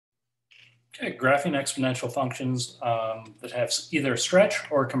Okay, graphing exponential functions that have either stretch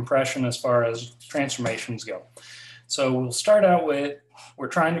or compression as far as transformations go. So we'll start out with, we're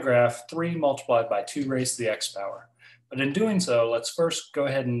trying to graph 3 multiplied by 2 raised to the x power. But in doing so, let's first go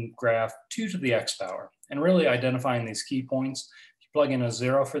ahead and graph 2 to the x power, and really identifying these key points. If you plug in a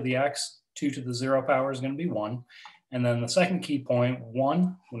 0 for the x, 2 to the 0 power is going to be 1. And then the second key point,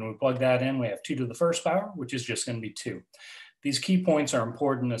 1, when we plug that in, we have 2 to the first power, which is just going to be 2. These key points are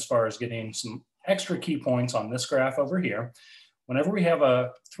important as far as getting some extra key points on this graph over here. Whenever we have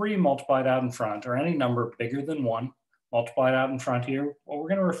a 3 multiplied out in front, or any number bigger than 1 multiplied out in front here, what we're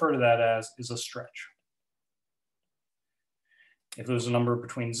going to refer to that as is a stretch. If there's a number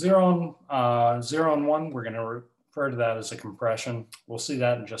between 0 and 1, we're going to refer to that as a compression. We'll see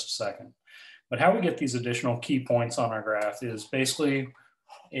that in just a second. But how we get these additional key points on our graph is basically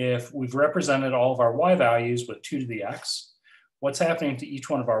if we've represented all of our y values with 2 to the x, what's happening to each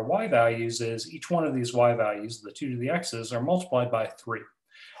one of our y values is each one of these y values, the 2 to the x's, are multiplied by 3.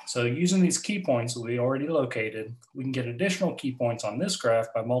 So using these key points that we already located, we can get additional key points on this graph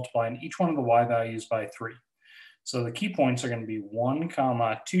by multiplying each one of the y values by 3. So the key points are going to be 1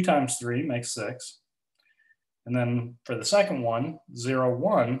 comma 2 times 3 makes 6. And then for the second one, 0,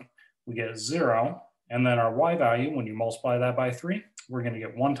 1, we get 0. And then our y value, when you multiply that by 3, we're going to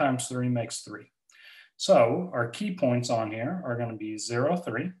get 1 times 3 makes 3. So our key points on here are going to be 0,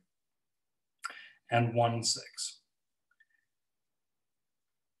 3, and 1, 6.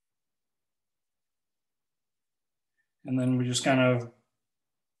 And then we just kind of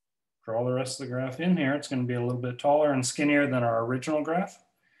draw the rest of the graph in here. It's going to be a little bit taller and skinnier than our original graph,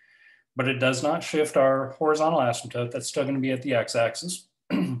 but it does not shift our horizontal asymptote. That's still going to be at the x-axis.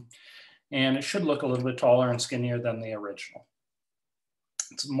 And it should look a little bit taller and skinnier than the original.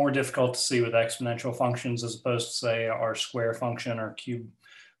 It's more difficult to see with exponential functions as opposed to, say, our square function or cube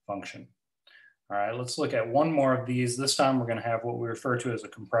function. All right, let's look at one more of these. This time we're going to have what we refer to as a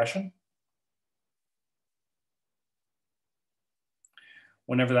compression.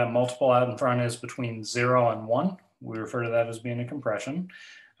 Whenever that multiple out in front is between 0 and 1, we refer to that as being a compression.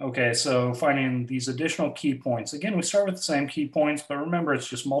 Okay, so finding these additional key points. Again, we start with the same key points, but remember, it's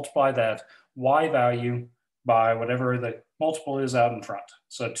just multiply that y value by whatever the multiple is out in front.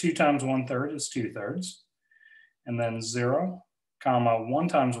 So 2 times 1/3 is 2/3. And then 0, comma 1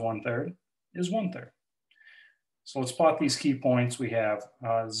 times 1/3 is 1/3. So let's plot these key points. We have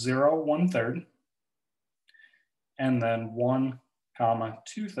 0, 1/3, and then 1, comma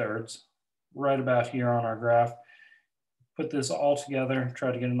 2/3, right about here on our graph. Put this all together,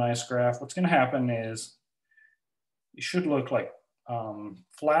 try to get a nice graph. What's going to happen is it should look like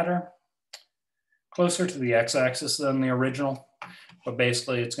flatter, closer to the x-axis than the original, but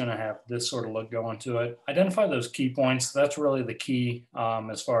basically it's going to have this sort of look going to it. Identify those key points. That's really the key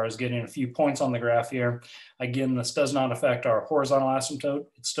as far as getting a few points on the graph here. Again, this does not affect our horizontal asymptote.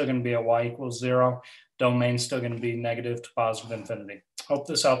 It's still going to be at y equals 0. Domain's still going to be negative to positive infinity. Hope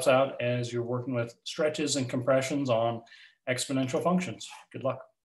this helps out as you're working with stretches and compressions on exponential functions. Good luck.